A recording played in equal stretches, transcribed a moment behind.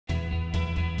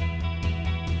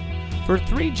For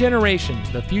 3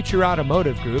 generations, the Future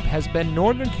Automotive Group has been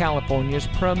Northern California's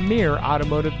premier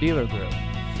automotive dealer group.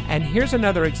 And here's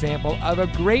another example of a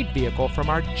great vehicle from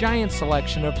our giant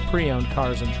selection of pre-owned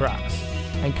cars and trucks.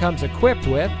 And comes equipped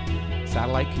with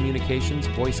satellite communications,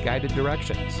 voice-guided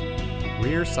directions,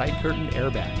 rear side curtain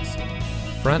airbags,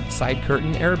 front side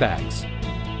curtain airbags,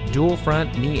 dual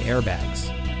front knee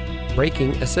airbags,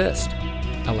 braking assist,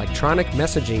 electronic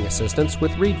messaging assistance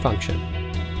with read function,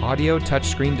 audio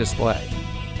touchscreen display,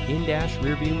 in-dash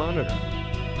rear view monitor,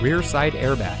 rear side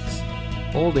airbags,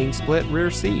 folding split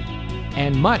rear seat,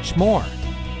 and much more.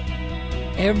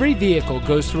 Every vehicle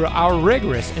goes through our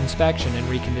rigorous inspection and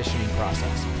reconditioning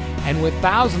process. And with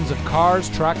thousands of cars,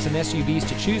 trucks, and SUVs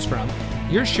to choose from,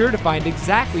 you're sure to find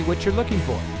exactly what you're looking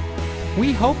for.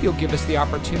 We hope you'll give us the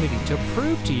opportunity to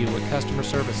prove to you what customer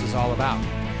service is all about.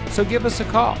 So give us a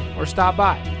call or stop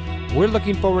by. We're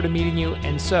looking forward to meeting you,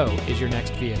 and so is your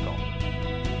next vehicle.